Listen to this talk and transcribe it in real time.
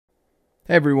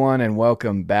Hey everyone, and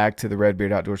welcome back to the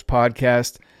Redbeard Outdoors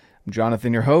podcast. I'm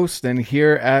Jonathan, your host, and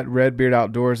here at Redbeard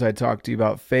Outdoors, I talk to you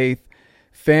about faith,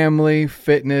 family,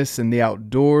 fitness, and the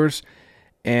outdoors.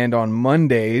 And on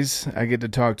Mondays, I get to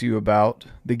talk to you about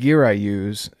the gear I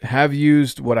use, have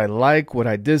used, what I like, what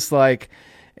I dislike,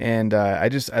 and I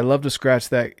love to scratch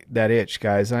that itch,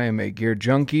 guys. I am a gear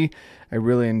junkie. I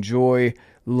really enjoy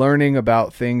learning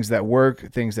about things that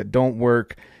work, things that don't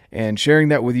work, and sharing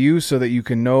that with you so that you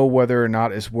can know whether or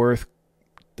not it's worth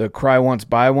the cry once,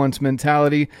 buy once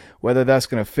mentality, whether that's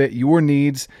going to fit your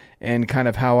needs, and kind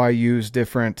of how I use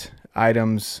different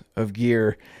items of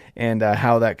gear and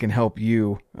how that can help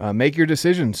you make your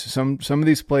decisions. Some of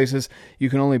these places, you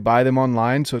can only buy them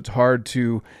online, so it's hard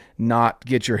to not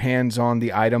get your hands on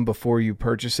the item before you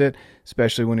purchase it,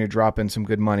 especially when you're dropping some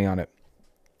good money on it.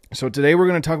 So today we're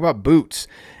going to talk about boots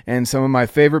and some of my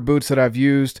favorite boots that I've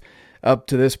used up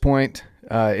to this point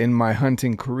in my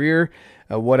hunting career,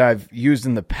 what I've used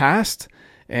in the past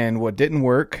and what didn't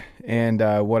work, and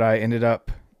what I ended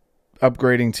up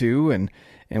upgrading to, and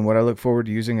what I look forward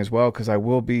to using as well, because I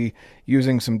will be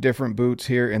using some different boots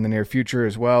here in the near future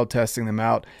as well, testing them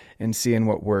out and seeing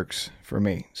what works for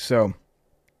me. So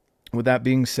with that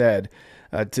being said,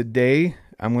 today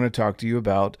I'm going to talk to you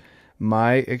about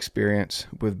my experience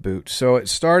with boots. So it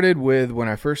started with when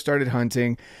I first started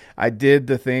hunting. I did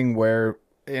the thing where,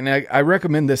 and I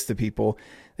recommend this to people,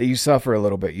 that you suffer a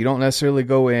little bit. You don't necessarily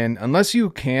go in, unless you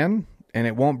can, and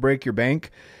it won't break your bank.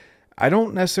 I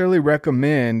don't necessarily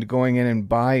recommend going in and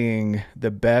buying the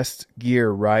best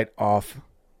gear right off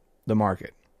the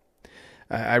market.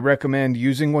 I recommend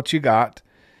using what you got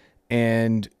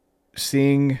and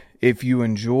seeing if you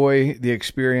enjoy the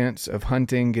experience of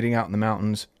hunting, getting out in the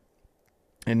mountains,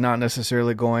 and not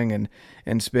necessarily going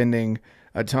and spending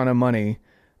a ton of money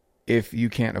if you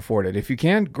can't afford it. If you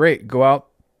can, great. Go out,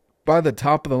 buy the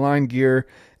top of the line gear,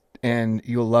 and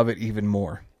you'll love it even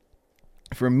more.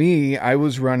 For me, I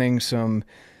was running some,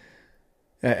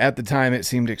 at the time it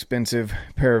seemed expensive,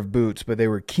 pair of boots, but they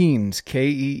were Keens,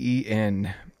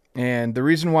 Keen. And the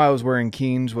reason why I was wearing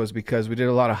Keens was because we did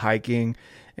a lot of hiking,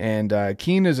 and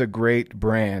Keen is a great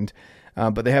brand,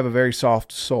 but they have a very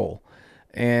soft sole.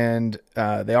 And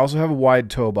they also have a wide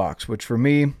toe box, which for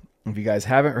me, if you guys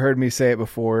haven't heard me say it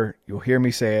before, you'll hear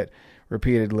me say it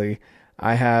repeatedly.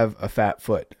 I have a fat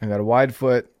foot. I got a wide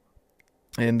foot,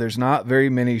 and there's not very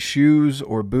many shoes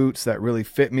or boots that really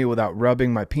fit me without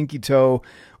rubbing my pinky toe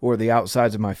or the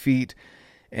outsides of my feet.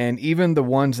 And even the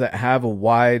ones that have a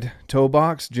wide toe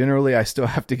box, generally I still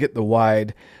have to get the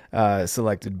wide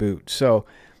selected boot. So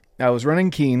I was running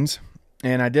Keens,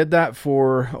 and I did that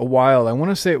for a while. I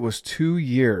want to say it was 2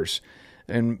 years,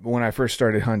 and when I first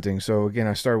started hunting. So again,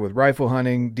 I started with rifle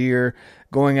hunting, deer,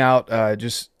 going out,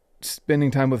 just spending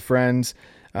time with friends,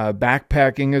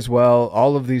 backpacking as well.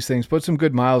 All of these things, put some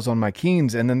good miles on my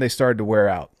Keens, and then they started to wear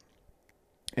out.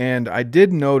 And I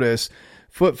did notice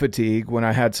foot fatigue when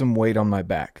I had some weight on my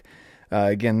back.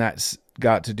 Again, that's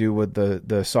got to do with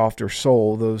the softer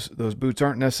sole. Those boots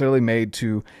aren't necessarily made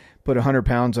to put 100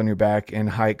 pounds on your back and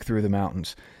hike through the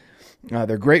mountains.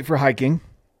 They're great for hiking,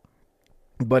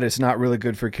 but it's not really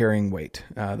good for carrying weight,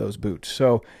 those boots.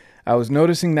 So I was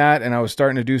noticing that, and I was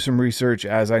starting to do some research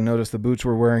as I noticed the boots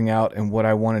were wearing out and what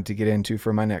I wanted to get into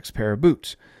for my next pair of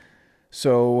boots.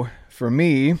 So for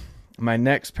me, my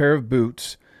next pair of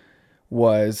boots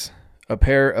was a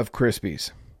pair of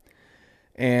Crispies.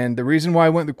 And the reason why I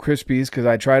went with Crispies, because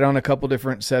I tried on a couple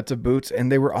different sets of boots,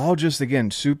 and they were all just, again,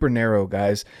 super narrow,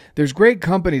 guys. There's great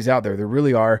companies out there, there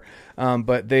really are,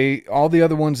 but all the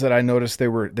other ones that I noticed, they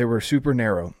were super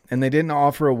narrow, and they didn't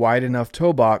offer a wide enough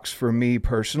toe box for me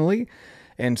personally,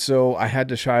 and so I had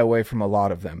to shy away from a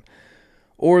lot of them.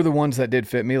 Or the ones that did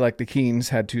fit me, like the Keens,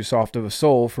 had too soft of a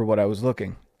sole for what I was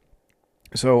looking.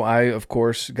 So I, of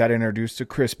course, got introduced to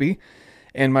Crispy,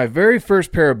 and my very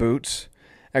first pair of boots.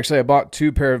 Actually, I bought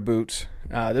 2 pair of boots.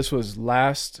 This was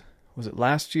last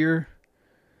year?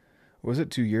 Or was it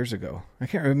 2 years ago? I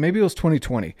can't remember. Maybe it was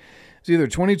 2020. It's either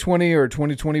 2020 or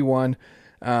 2021.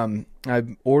 I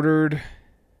ordered,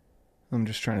 I'm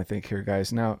just trying to think here,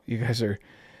 guys. Now, you guys are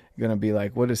going to be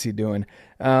like, what is he doing?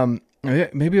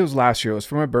 Maybe it was last year. It was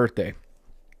for my birthday.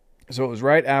 So it was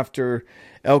right after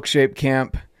Elk Shape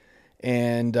Camp.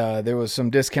 And there was some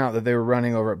discount that they were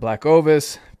running over at Black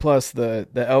Ovis, plus the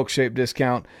Elk Shape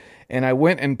discount. And I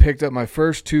went and picked up my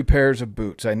first 2 pairs of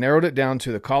boots. I narrowed it down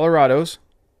to the Colorados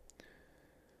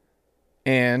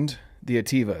and the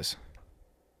Ativas.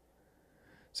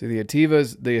 See, the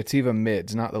Ativa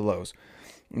mids, not the lows.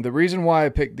 And the reason why I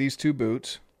picked these 2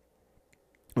 boots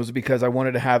was because I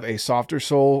wanted to have a softer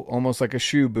sole, almost like a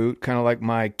shoe boot, kind of like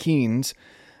my Keens,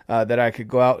 that I could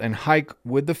go out and hike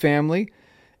with the family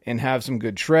and have some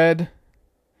good tread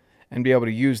and be able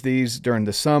to use these during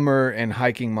the summer and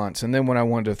hiking months. And then when I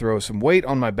wanted to throw some weight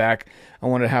on my back, I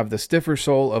wanted to have the stiffer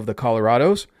sole of the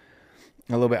Colorados,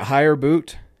 a little bit higher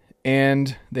boot,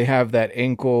 and they have that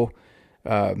ankle,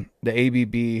 the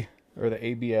ABB or the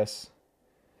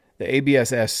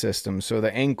ABSS system. So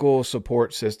the ankle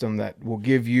support system that will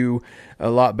give you a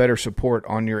lot better support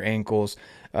on your ankles,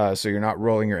 so you're not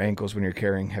rolling your ankles when you're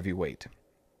carrying heavy weight.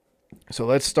 So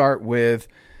let's start with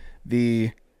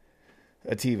the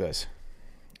Attivas.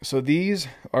 So these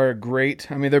are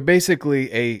great. I mean, they're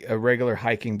basically a regular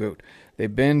hiking boot.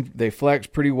 They flex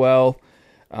pretty well.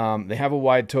 They have a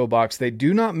wide toe box. They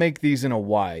do not make these in a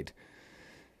wide.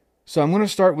 So I'm going to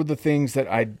start with the things that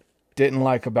I didn't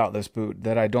like about this boot,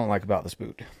 that I don't like about this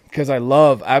boot, because I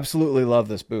absolutely love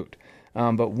this boot.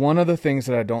 But one of the things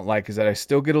that I don't like is that I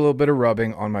still get a little bit of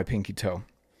rubbing on my pinky toe,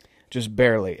 just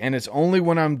barely. And it's only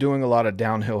when I'm doing a lot of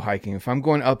downhill hiking. If I'm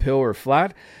going uphill or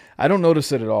flat, I don't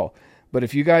notice it at all. But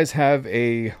if you guys have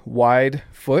a wide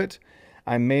foot,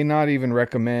 I may not even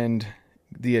recommend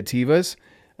the Attivas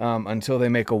until they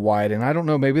make a wide. And I don't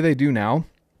know, maybe they do now.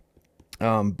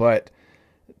 But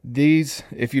these,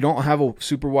 if you don't have a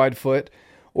super wide foot,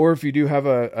 or if you do have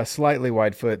a slightly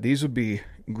wide foot, these would be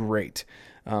great.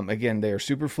 Again, they are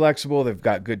super flexible. They've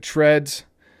got good treads.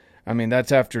 I mean,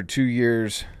 that's after 2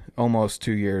 years, almost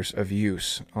 2 years of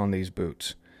use on these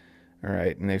boots. All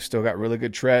right, and they've still got really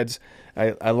good treads.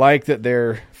 I like that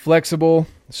they're flexible,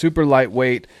 super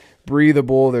lightweight,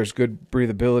 breathable. There's good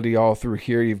breathability all through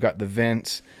here. You've got the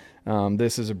vents.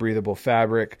 This is a breathable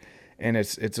fabric, and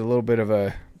it's a little bit of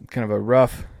a kind of a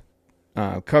rough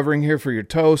covering here for your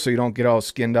toe, so you don't get all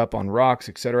skinned up on rocks,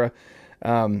 etc.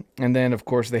 And then, of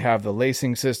course, they have the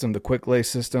lacing system, the quick lace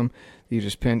system. You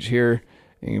just pinch here,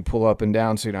 and you pull up and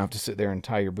down, so you don't have to sit there and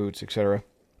tie your boots, etc.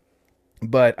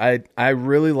 But I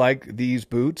really like these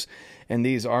boots, and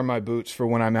these are my boots for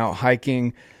when I'm out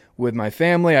hiking with my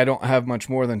family. I don't have much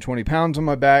more than 20 pounds on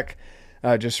my back,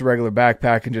 just a regular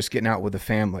backpack and just getting out with the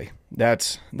family.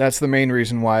 That's the main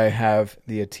reason why I have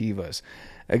the Attivas.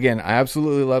 Again, I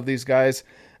absolutely love these guys.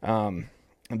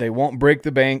 They won't break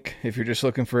the bank if you're just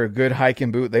looking for a good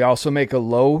hiking boot. They also make a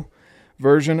low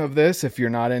version of this if you're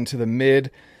not into the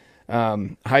mid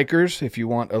hikers. If you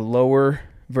want a lower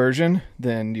version,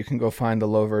 then you can go find the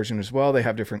low version as well. They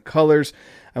have different colors.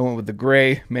 I went with the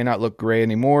gray. May not look gray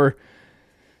anymore.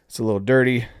 It's a little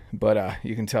dirty, but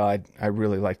you can tell I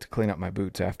really like to clean up my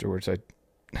boots afterwards.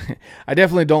 I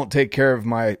definitely don't take care of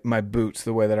my boots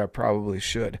the way that I probably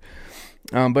should.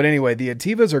 But anyway, the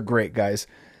Attivas are great, guys.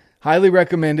 Highly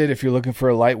recommended if you're looking for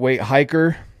a lightweight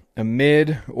hiker, a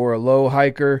mid or a low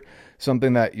hiker,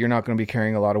 something that you're not going to be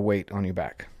carrying a lot of weight on your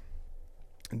back.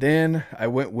 Then I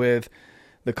went with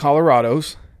the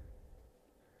Colorados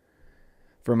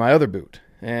for my other boot.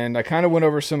 And I kind of went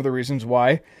over some of the reasons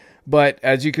why. But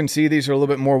as you can see, these are a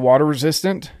little bit more water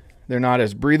resistant. They're not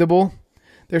as breathable.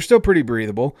 They're still pretty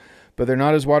breathable, but they're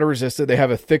not as water resistant. They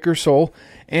have a thicker sole,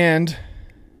 and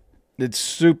it's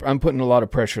super. I'm putting a lot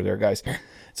of pressure there, guys.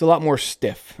 It's a lot more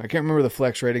stiff. I can't remember the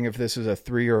flex rating, if this is a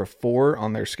 3 or a 4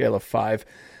 on their scale of 5,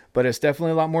 but it's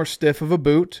definitely a lot more stiff of a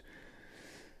boot.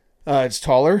 It's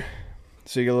taller,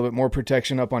 so you get a little bit more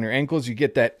protection up on your ankles. You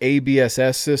get that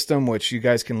ABSS system, which you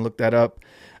guys can look that up.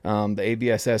 The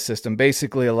ABSS system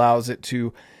basically allows it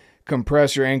to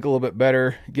compress your ankle a little bit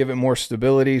better, give it more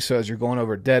stability, so as you're going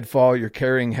over deadfall, you're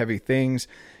carrying heavy things,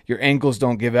 your ankles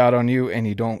don't give out on you, and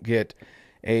you don't get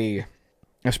a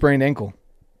sprained ankle.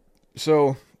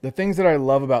 So the things that I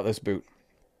love about this boot,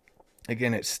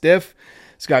 again, it's stiff,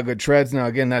 it's got good treads. Now,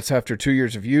 again, that's after 2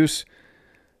 years of use.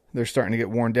 They're starting to get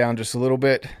worn down just a little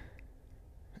bit.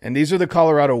 And these are the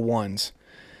Colorado 1s.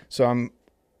 So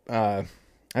I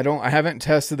haven't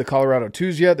tested the Colorado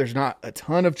 2s yet. There's not a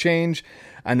ton of change.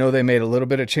 I know they made a little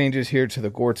bit of changes here to the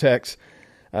Gore-Tex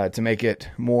to make it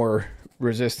more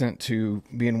resistant to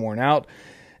being worn out.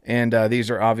 And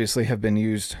these are obviously have been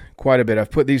used quite a bit.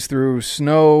 I've put these through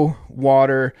snow,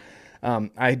 water.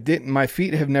 My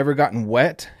feet have never gotten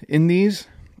wet in these,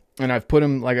 and I've put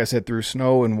them, like I said, through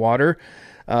snow and water.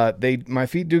 My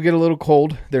feet do get a little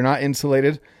cold. They're not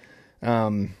insulated.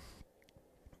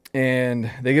 And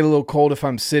they get a little cold if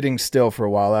I'm sitting still for a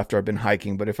while after I've been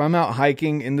hiking. But if I'm out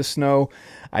hiking in the snow,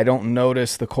 I don't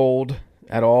notice the cold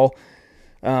at all.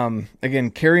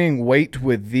 Again, carrying weight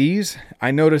with these,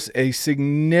 I notice a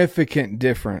significant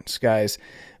difference, guys,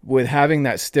 with having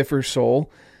that stiffer sole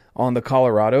on the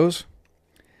Colorados.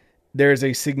 There's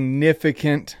a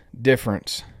significant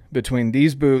difference between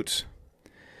these boots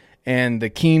and the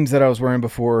Keens that I was wearing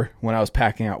before when I was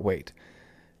packing out weight.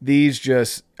 these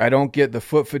just, I don't get the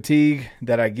foot fatigue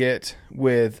that I get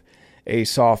with a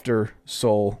softer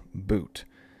sole boot.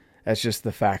 That's just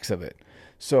the facts of it.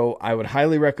 So I would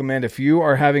highly recommend, if you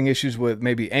are having issues with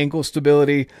maybe ankle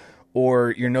stability,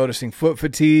 or you're noticing foot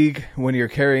fatigue when you're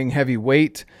carrying heavy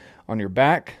weight on your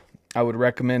back, I would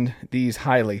recommend these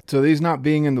highly. So these not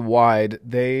being in the wide,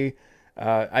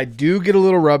 I do get a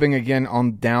little rubbing again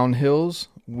on downhills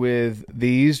with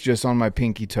these, just on my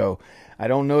pinky toe. I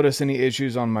don't notice any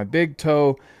issues on my big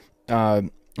toe,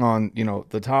 on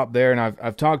the top there. And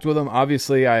I've talked with them.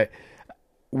 Obviously,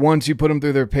 once you put them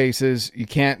through their paces, you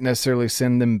can't necessarily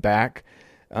send them back.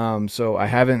 So I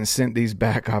haven't sent these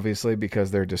back, obviously,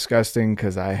 because they're disgusting,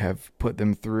 because I have put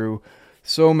them through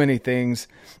so many things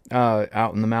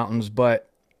out in the mountains. But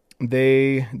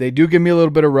they do give me a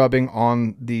little bit of rubbing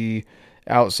on the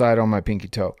outside on my pinky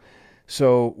toe.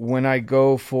 So when I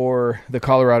go for the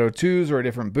Colorado 2s or a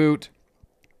different boot,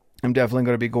 I'm definitely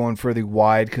going to be going for the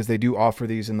wide, because they do offer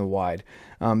these in the wide.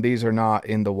 These are not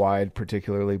in the wide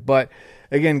particularly. But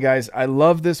again, guys, I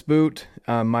love this boot.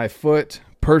 My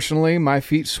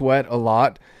feet sweat a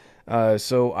lot.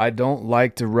 So I don't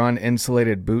like to run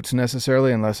insulated boots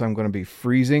necessarily, unless I'm going to be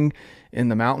freezing in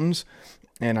the mountains.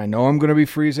 And I know I'm going to be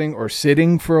freezing or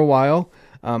sitting for a while.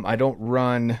 I don't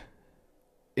run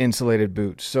insulated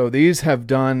boots. So these have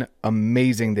done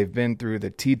amazing. They've been through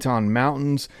the Teton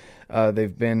Mountains.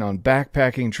 They've been on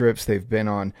backpacking trips. They've been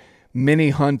on mini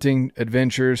hunting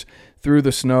adventures through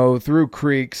the snow, through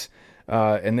creeks,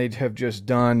 and they have just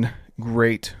done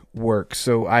great work.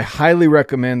 So I highly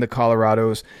recommend the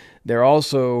Colorados. They're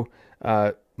also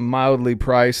mildly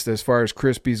priced as far as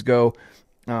Crispies go.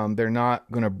 They're not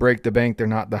going to break the bank. They're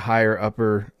not the higher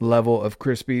upper level of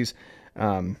Crispies.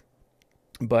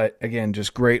 But again,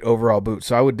 just great overall boots.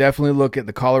 So I would definitely look at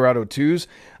the Colorado 2s.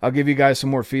 I'll give you guys some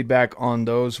more feedback on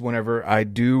those whenever I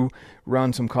do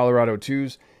run some Colorado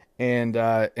 2s and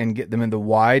get them in the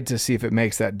wide to see if it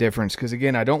makes that difference. Because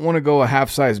again, I don't want to go a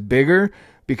half size bigger,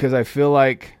 because I feel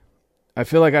like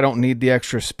I don't need the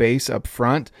extra space up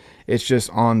front. It's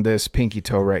just on this pinky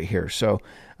toe right here. So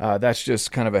that's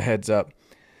just kind of a heads up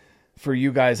for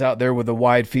you guys out there with the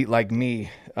wide feet like me.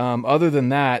 Other than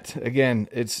that, again,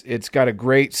 it's got a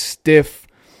great stiff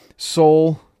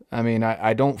sole. I mean,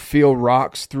 I don't feel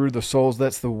rocks through the soles.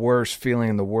 That's the worst feeling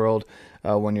in the world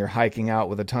when you're hiking out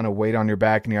with a ton of weight on your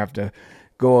back and you have to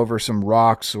go over some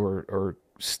rocks or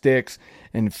sticks,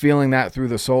 and feeling that through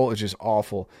the sole is just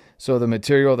awful. So the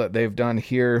material that they've done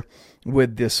here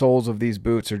with the soles of these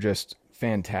boots are just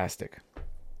fantastic.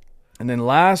 And then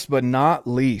last but not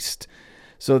least,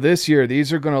 so this year,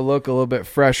 these are going to look a little bit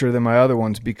fresher than my other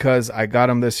ones because I got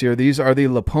them this year. These are the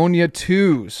Laponia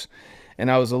 2s. And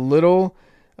I was a little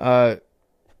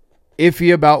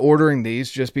iffy about ordering these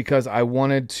just because I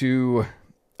wanted to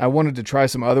try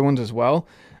some other ones as well.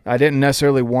 I didn't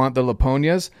necessarily want the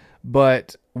Laponias,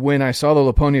 but when I saw the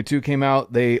Laponia 2 came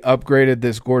out, they upgraded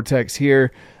this Gore-Tex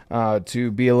here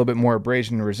to be a little bit more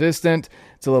abrasion resistant.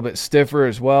 It's a little bit stiffer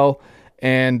as well.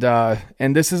 And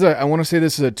this is I want to say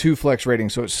this is a 2 flex rating.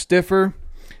 So it's stiffer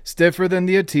than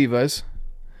the Ativas,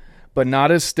 but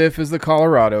not as stiff as the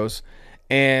Colorados.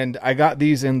 And I got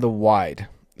these in the wide.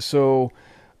 So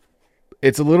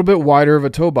it's a little bit wider of a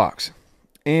toe box.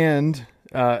 And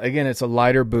again, it's a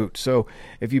lighter boot. So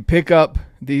if you pick up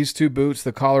these 2 boots,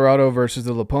 the Colorado versus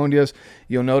the Laponias,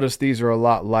 you'll notice these are a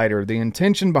lot lighter. The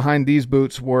intention behind these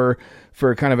boots were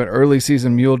for kind of an early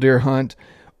season mule deer hunt,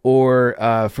 or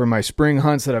for my spring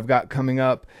hunts that I've got coming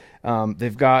up.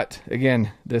 They've got,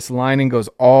 again, this lining goes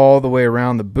all the way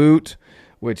around the boot,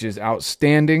 which is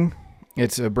outstanding.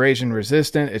 It's abrasion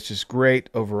resistant. It's just great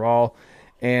overall.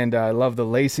 And I love the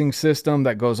lacing system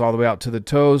that goes all the way out to the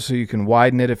toes, so you can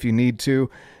widen it if you need to.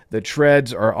 The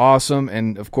treads are awesome.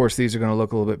 And of course, these are going to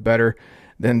look a little bit better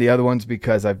than the other ones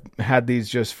because I've had these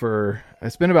just for,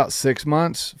 it's been about 5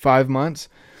 months.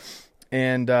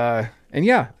 And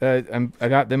yeah, I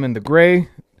got them in the gray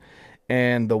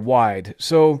and the wide.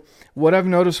 So what I've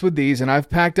noticed with these, and I've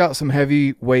packed out some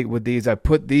heavy weight with these. I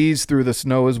put these through the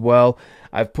snow as well.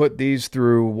 I've put these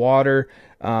through water,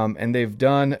 and they've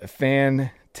done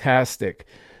fantastic.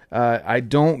 I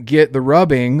don't get the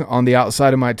rubbing on the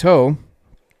outside of my toe,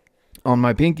 on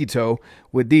my pinky toe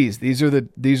with these. These are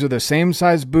the same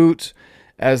size boots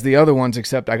as the other ones,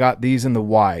 except I got these in the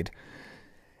wide.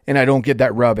 And I don't get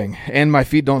that rubbing. And my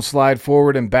feet don't slide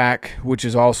forward and back, which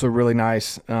is also really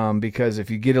nice because if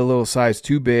you get a little size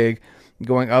too big,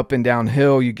 going up and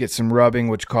downhill, you get some rubbing,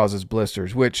 which causes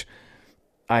blisters, which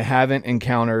I haven't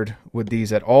encountered with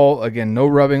these at all. Again, no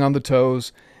rubbing on the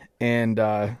toes. And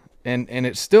And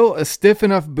it's still a stiff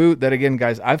enough boot that, again,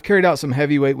 guys, I've carried out some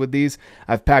heavyweight with these.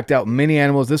 I've packed out many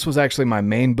animals. This was actually my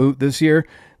main boot this year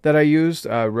that I used,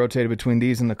 rotated between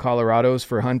these and the Colorados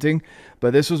for hunting.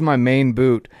 But this was my main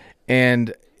boot,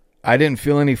 and I didn't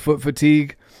feel any foot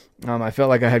fatigue. I felt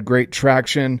like I had great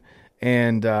traction,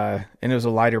 and it was a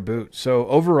lighter boot. So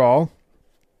overall,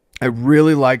 I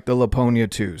really like the Laponia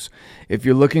 2s. If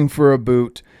you're looking for a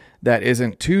boot that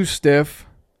isn't too stiff,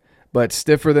 but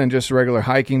stiffer than just a regular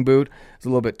hiking boot, it's a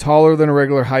little bit taller than a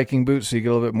regular hiking boot, so you get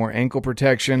a little bit more ankle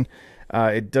protection.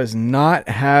 It does not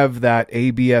have that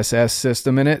ABSS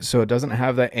system in it, so it doesn't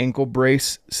have that ankle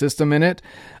brace system in it.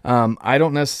 I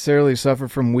don't necessarily suffer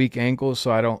from weak ankles,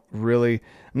 so I'm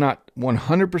not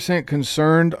 100%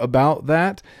 concerned about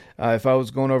that. If I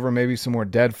was going over maybe some more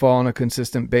deadfall on a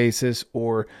consistent basis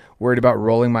or worried about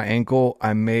rolling my ankle,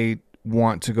 I may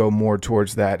want to go more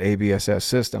towards that ABSS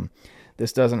system.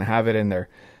 This doesn't have it in there.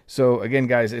 So again,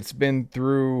 guys, it's been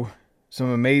through some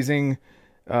amazing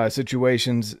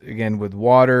situations, again, with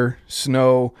water,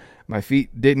 snow. My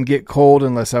feet didn't get cold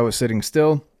unless I was sitting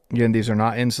still. Again, these are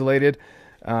not insulated.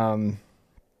 And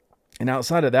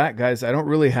outside of that, guys, I don't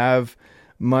really have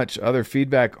much other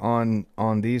feedback on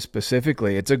these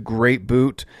specifically. It's a great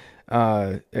boot.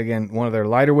 Again, one of their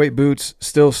lighter weight boots,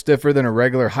 still stiffer than a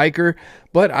regular hiker,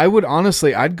 but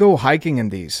I'd go hiking in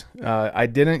these. I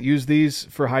didn't use these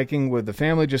for hiking with the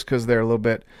family just because they're a little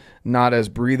bit not as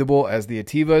breathable as the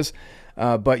Ativas,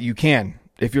 but you can.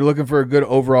 If you're looking for a good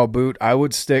overall boot, I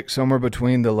would stick somewhere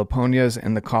between the Laponias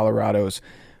and the Colorados,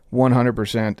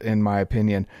 100% in my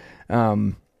opinion.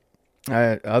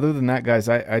 Other than that, guys,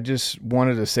 I just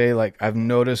wanted to say, like, I've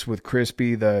noticed with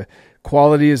Crispi, the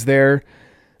quality is there.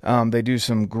 They do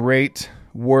some great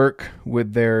work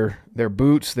with their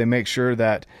boots. They make sure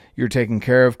that you're taken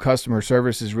care of. Customer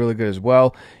service is really good as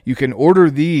well. You can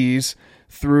order these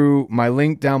through my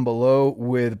link down below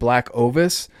with Black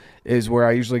Ovis is where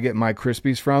I usually get my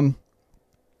Crispis from.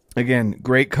 Again,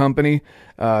 great company.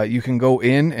 You can go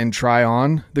in and try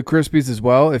on the Crispis as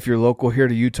well. If you're local here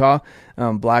to Utah,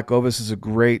 Black Ovis is a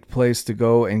great place to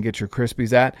go and get your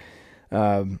Crispis at.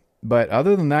 But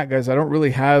other than that, guys, I don't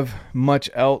really have much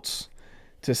else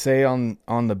to say on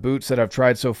the boots that I've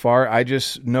tried so far. I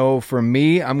just know for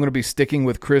me, I'm going to be sticking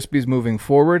with Crispis moving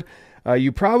forward.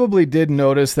 You probably did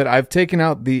notice that I've taken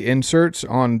out the inserts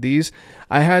on these.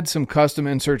 I had some custom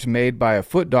inserts made by a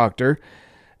foot doctor,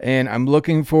 and I'm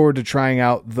looking forward to trying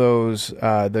out those,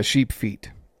 the sheep feet,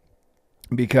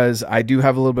 because I do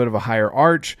have a little bit of a higher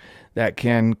arch that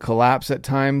can collapse at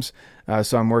times.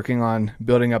 So I'm working on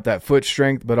building up that foot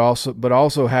strength, but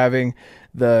also having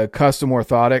the custom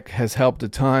orthotic has helped a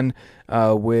ton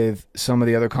with some of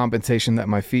the other compensation that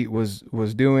my feet was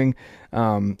doing,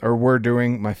 or were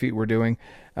doing. My feet were doing,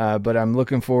 but I'm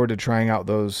looking forward to trying out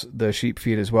the sheep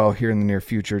feet as well here in the near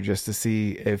future, just to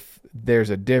see if there's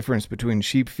a difference between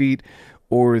sheep feet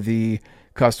or the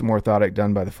custom orthotic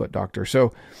done by the foot doctor.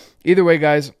 So either way,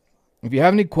 guys, if you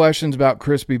have any questions about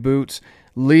Crispi boots,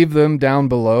 leave them down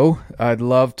below. I'd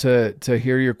love to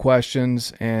hear your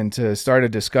questions and to start a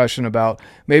discussion about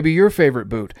maybe your favorite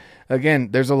boot.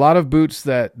 Again, there's a lot of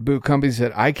boot companies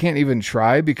that I can't even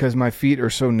try because my feet are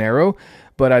so narrow,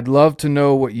 but I'd love to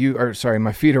know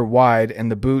my feet are wide,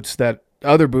 and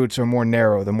other boots are more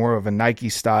narrow, the more of a Nike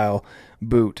style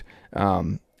boot,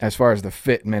 as far as the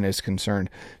fitment is concerned.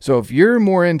 So if you're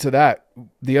more into that,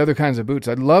 the other kinds of boots,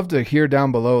 I'd love to hear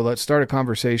down below. Let's start a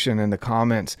conversation in the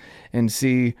comments and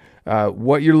see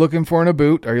what you're looking for in a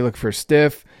boot. Are you looking for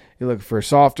stiff? Are you looking for a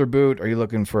softer boot? Are you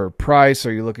looking for price?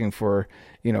 Are you looking for,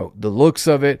 the looks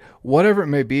of it? Whatever it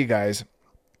may be, guys,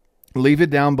 leave it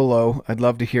down below. I'd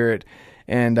love to hear it.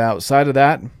 And outside of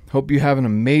that, hope you have an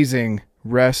amazing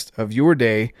rest of your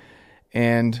day.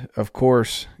 And of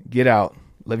course, get out,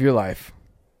 live your life,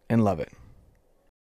 and love it.